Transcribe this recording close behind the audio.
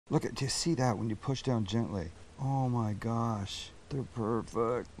Look at, do you see that when you push down gently? Oh my gosh, they're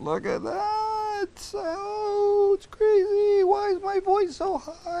perfect. Look at that. Oh, it's crazy. Why is my voice so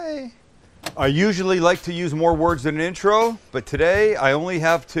high? I usually like to use more words than an intro, but today I only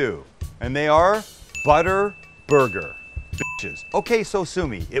have two, and they are butter burger. Bitches. Okay, so sue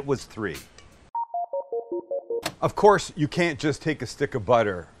me, it was three. Of course, you can't just take a stick of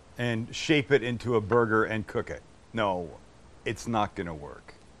butter and shape it into a burger and cook it. No, it's not gonna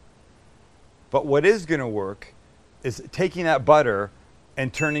work. But what is gonna work is taking that butter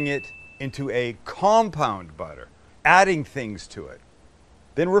and turning it into a compound butter, adding things to it,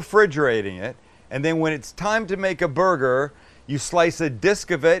 then refrigerating it, and then when it's time to make a burger, you slice a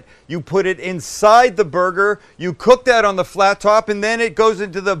disc of it, you put it inside the burger, you cook that on the flat top, and then it goes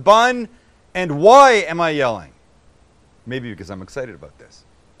into the bun. And why am I yelling? Maybe because I'm excited about this.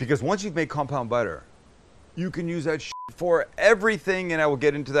 Because once you've made compound butter, you can use that shit for everything, and I will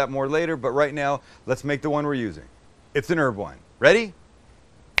get into that more later, but right now, let's make the one we're using. It's an herb one. Ready?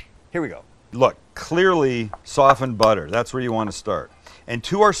 Here we go. Look, clearly softened butter. That's where you want to start. And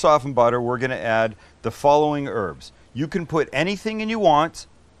to our softened butter, we're going to add the following herbs. You can put anything in you want.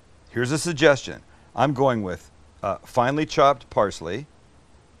 Here's a suggestion. I'm going with finely chopped parsley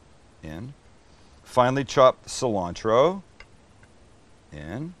in, finely chopped cilantro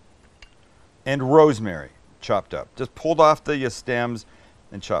in, and rosemary chopped up. Just pulled off the stems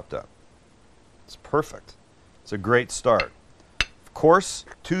and chopped up. It's perfect. It's a great start. Of course,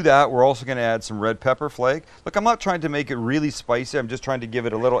 to that, we're also going to add some red pepper flake. Look, I'm not trying to make it really spicy. I'm just trying to give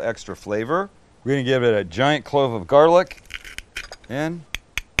it a little extra flavor. We're going to give it a giant clove of garlic in,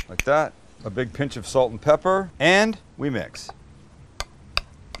 like that. A big pinch of salt and pepper, and we mix.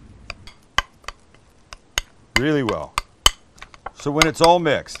 Really well. So when it's all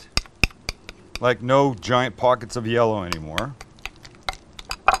mixed, like no giant pockets of yellow anymore,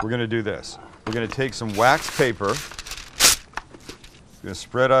 we're going to do this. We're going to take some wax paper. We're going to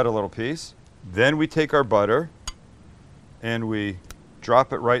spread out a little piece. Then we take our butter and we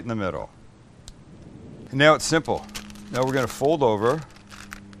drop it right in the middle. And now it's simple. Now we're going to fold over,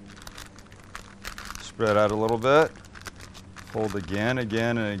 spread out a little bit, fold again,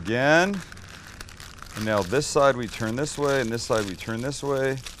 again, and again. And now this side we turn this way, and this side we turn this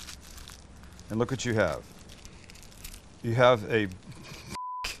way. And look what you have. You have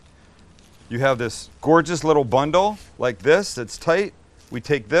this gorgeous little bundle like this that's tight. We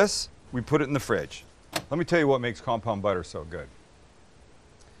take this, we put it in the fridge. Let me tell you what makes compound butter so good.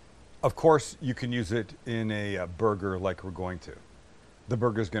 Of course, you can use it in a burger like we're going to. The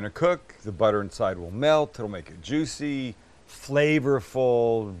burger's going to cook, the butter inside will melt, it'll make it juicy,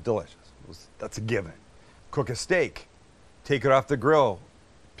 flavorful, delicious. That's a given. Cook a steak, take it off the grill,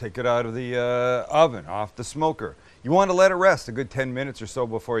 take it out of the oven, off the smoker. You want to let it rest a good 10 minutes or so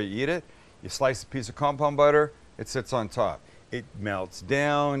before you eat it. You slice a piece of compound butter, it sits on top. It melts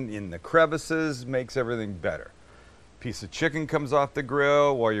down in the crevices, makes everything better. Piece of chicken comes off the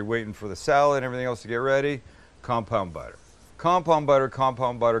grill while you're waiting for the salad and everything else to get ready. Compound butter. Compound butter,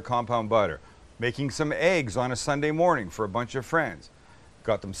 compound butter, compound butter. Making some eggs on a Sunday morning for a bunch of friends.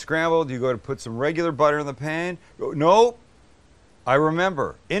 Got them scrambled, you go to put some regular butter in the pan. Nope. I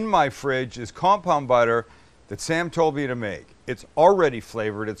remember, in my fridge is compound butter that Sam told me to make. It's already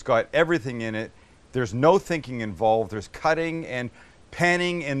flavored, it's got everything in it. There's no thinking involved. There's cutting and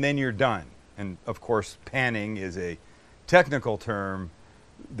panning, and then you're done. And of course, panning is a technical term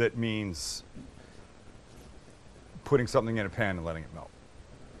that means putting something in a pan and letting it melt.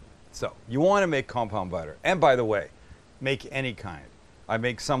 So you want to make compound butter. And by the way, make any kind. I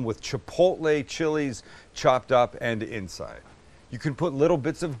make some with chipotle chilies chopped up and inside. You can put little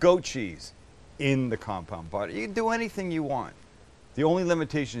bits of goat cheese in the compound butter. You can do anything you want. The only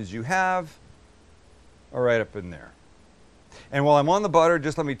limitations you have are right up in there. And while I'm on the butter,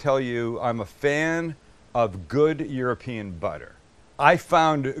 just let me tell you, I'm a fan of good European butter. I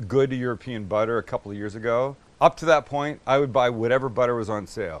found good European butter a couple of years ago. Up to that point, I would buy whatever butter was on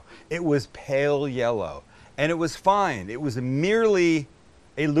sale. It was pale yellow, and it was fine. It was merely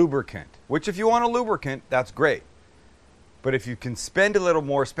a lubricant, which if you want a lubricant, that's great. But if you can spend a little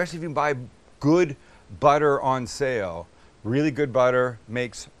more, especially if you buy good butter on sale, really good butter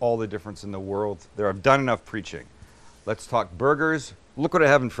makes all the difference in the world. There, I've done enough preaching. Let's talk burgers. Look what I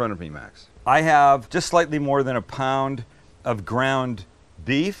have in front of me, Max. I have just slightly more than a pound of ground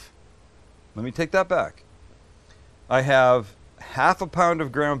beef. Let me take that back. I have half a pound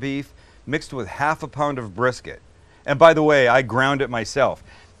of ground beef mixed with half a pound of brisket. And by the way, I ground it myself.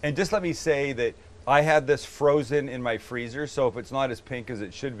 And just let me say that I had this frozen in my freezer, so if it's not as pink as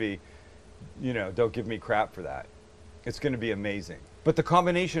it should be, you know, don't give me crap for that. It's going to be amazing. But the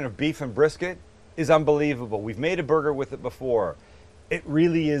combination of beef and brisket is unbelievable. We've made a burger with it before. It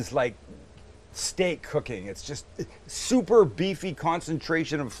really is like steak cooking. It's just super beefy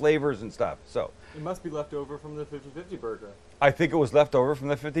concentration of flavors and stuff. So it must be left over from the 50-50 burger. I think it was left over from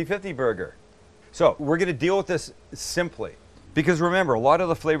the 50-50 burger. So we're going to deal with this simply. Because remember, a lot of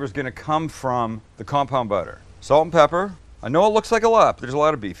the flavor is going to come from the compound butter. Salt and pepper. I know it looks like a lot, but there's a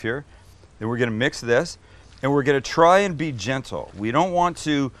lot of beef here. Then we're going to mix this, and we're going to try and be gentle. We don't want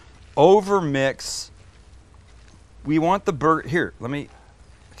to over mix. We want the burger. Here,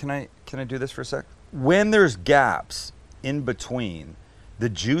 can I do this for a sec? When there's gaps in between, the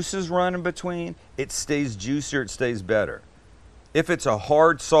juices run in between, it stays juicier, it stays better. If it's a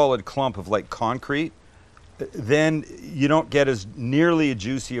hard, solid clump of like concrete, then you don't get as nearly a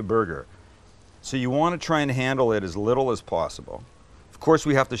juicy a burger. So you want to try and handle it as little as possible. Of course,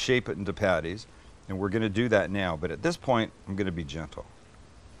 we have to shape it into patties, and we're going to do that now. But at this point, I'm going to be gentle.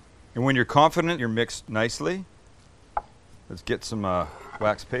 And when you're confident you're mixed nicely, let's get some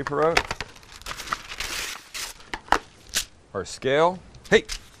wax paper out. Our scale. Hey!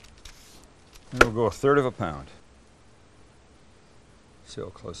 And we'll go 1/3 of a pound. See how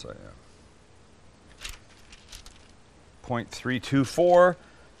close I am. 0.324.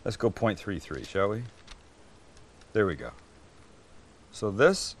 Let's go 0.33, shall we? There we go. So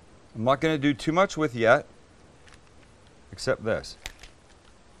this, I'm not going to do too much with yet, except this.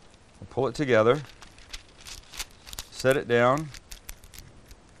 I'll pull it together, set it down,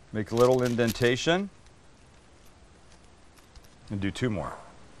 make a little indentation, and do 2 more.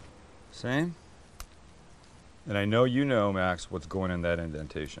 Same. And I know you know, Max, what's going in that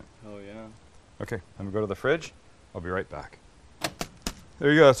indentation. Oh, yeah. Okay, I'm going to go to the fridge. I'll be right back.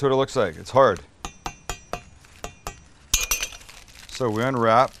 There you go, that's what it looks like. It's hard. So we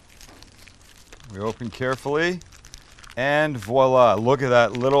unwrap, we open carefully, and voila, look at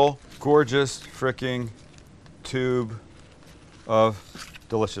that little gorgeous fricking tube of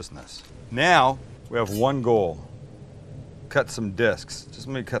deliciousness. Now we have one goal. Cut some discs. Just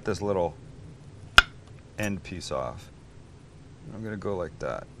let me cut this little end piece off. I'm gonna go like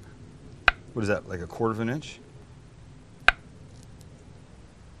that. What is that, like 1/4 of an inch?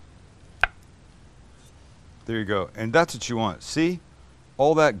 There you go, and that's what you want. See,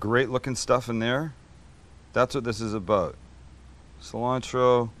 all that great looking stuff in there? That's what this is about.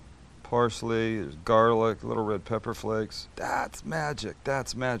 Cilantro, parsley, there's garlic, little red pepper flakes. That's magic,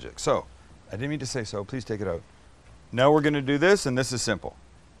 that's magic. So, I didn't mean to say so, please take it out. Now we're gonna do this, and this is simple.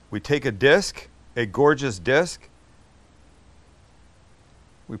 We take a disc, a gorgeous disc,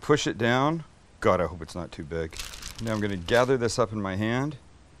 we push it down. God, I hope it's not too big. Now I'm gonna gather this up in my hand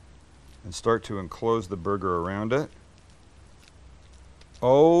and start to enclose the burger around it.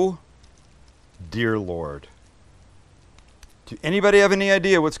 Oh, dear Lord. Do anybody have any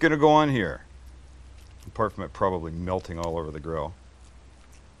idea what's going to go on here? Apart from it probably melting all over the grill.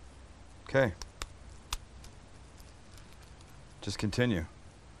 Okay. Just continue.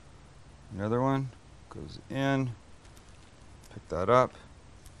 Another one goes in. Pick that up.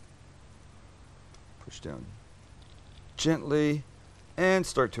 Push down gently. And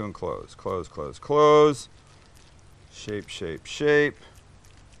start to enclose. Close, close, close. Shape, shape, shape.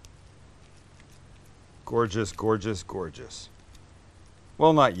 Gorgeous, gorgeous, gorgeous.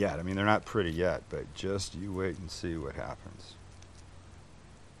 Well, not yet. I mean, they're not pretty yet, but just you wait and see what happens.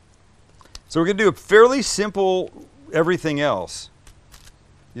 So we're going to do a fairly simple everything else.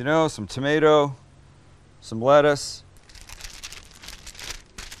 You know, some tomato, some lettuce.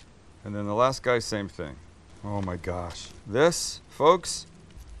 And then the last guy, same thing. Oh my gosh. This, folks,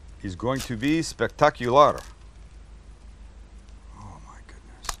 is going to be spectacular. Oh my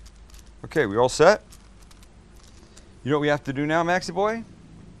goodness. Okay, we all set? You know what we have to do now, Maxie boy?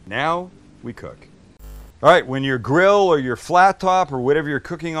 Now we cook. All right, when your grill or your flat top or whatever you're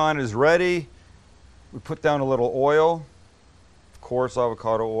cooking on is ready, we put down a little oil, coarse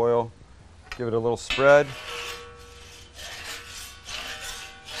avocado oil, give it a little spread,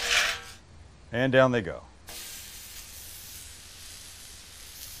 and down they go.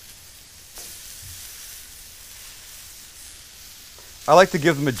 I like to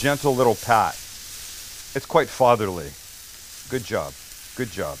give them a gentle little pat. It's quite fatherly. Good job,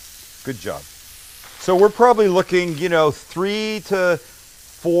 good job, good job. So we're probably looking, 3 to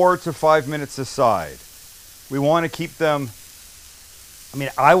 4 to 5 minutes aside. We want to keep them,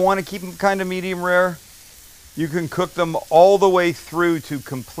 I want to keep them kind of medium rare. You can cook them all the way through to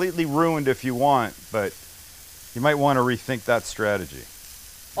completely ruined if you want, but you might want to rethink that strategy.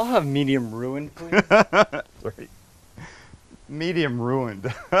 I'll have medium ruined, please. Sorry. Medium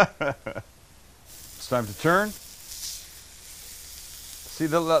ruined. It's time to turn. See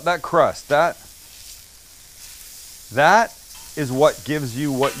that crust, that is what gives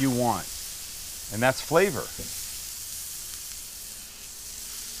you what you want. And that's flavor.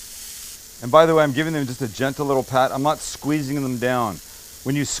 And by the way, I'm giving them just a gentle little pat. I'm not squeezing them down.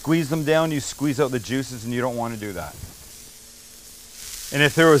 When you squeeze them down, you squeeze out the juices, and you don't want to do that. And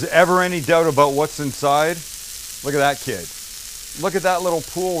if there was ever any doubt about what's inside, look at that kid. Look at that little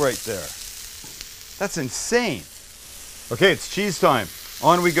pool right there. That's insane. Okay, it's cheese time.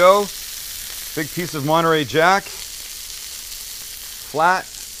 On we go. Big piece of Monterey Jack. Flat.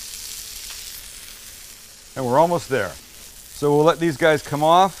 And we're almost there. So we'll let these guys come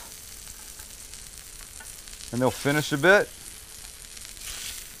off. And they'll finish a bit.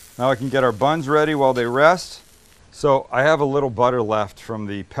 Now I can get our buns ready while they rest. So I have a little butter left from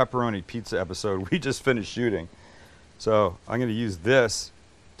the pepperoni pizza episode we just finished shooting. So I'm going to use this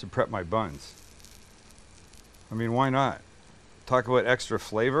to prep my buns. I mean, why not? Talk about extra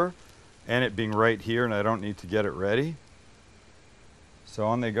flavor and it being right here and I don't need to get it ready. So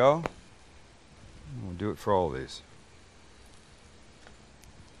on they go. We'll do it for all of these.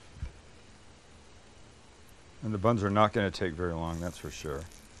 And the buns are not going to take very long, that's for sure.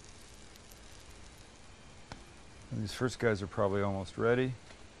 And these first guys are probably almost ready.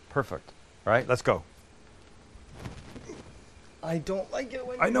 Perfect. All right, let's go. I don't like it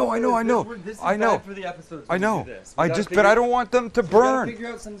when I know. This is I know. bad for the episodes. I know. But I don't want them to burn. Figure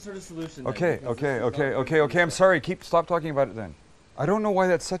out some sort of solution. Okay. I'm sorry. Stop talking about it then. I don't know why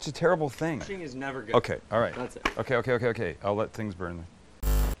that's such a terrible thing. Cooking is never good. Okay. All right. That's it. Okay. I'll let things burn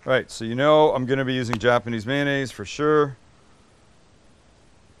then. All right. So you know I'm going to be using Japanese mayonnaise for sure.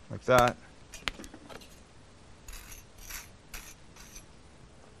 Like that.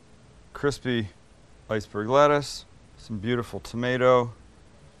 Crispy iceberg lettuce. Some beautiful tomato.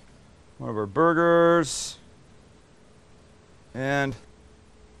 One of our burgers. And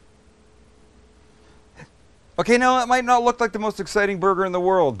okay, now it might not look like the most exciting burger in the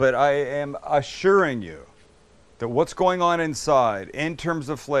world, but I am assuring you that what's going on inside in terms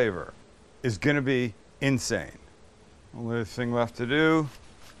of flavor is going to be insane. Only thing left to do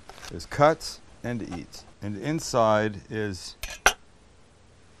is cut and eat. And inside is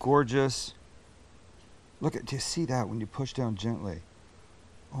gorgeous. Look at, do you see that when you push down gently?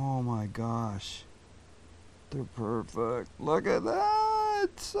 Oh my gosh. They're perfect. Look at that.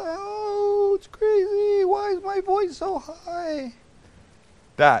 Oh, it's crazy. Why is my voice so high?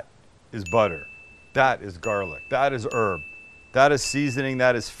 That is butter. That is garlic. That is herb. That is seasoning.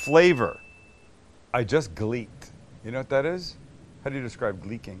 That is flavor. I just gleeked. You know what that is? How do you describe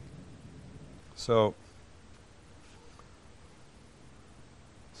gleeking? So,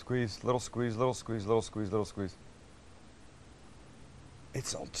 squeeze, little squeeze, little squeeze, little squeeze, little squeeze.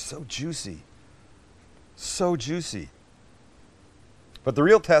 It's all so juicy. So juicy. But the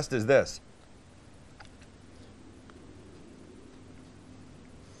real test is this.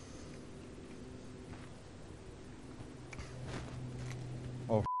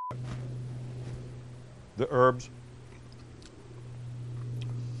 Oh, the herbs.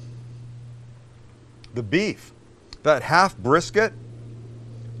 The beef. That half brisket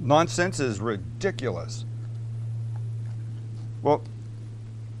nonsense is ridiculous. Well,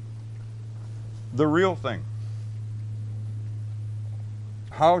 the real thing.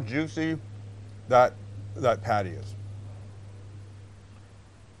 How juicy that patty is.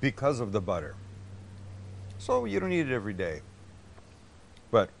 Because of the butter. So you don't eat it every day.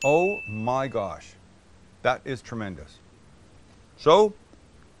 But oh my gosh, that is tremendous. So,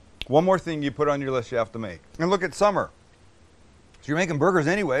 one more thing you put on your list you have to make. And look at summer. So you're making burgers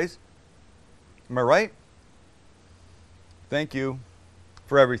anyways. Am I right? Thank you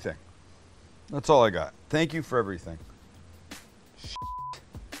for everything. That's all I got. Thank you for everything. Shit.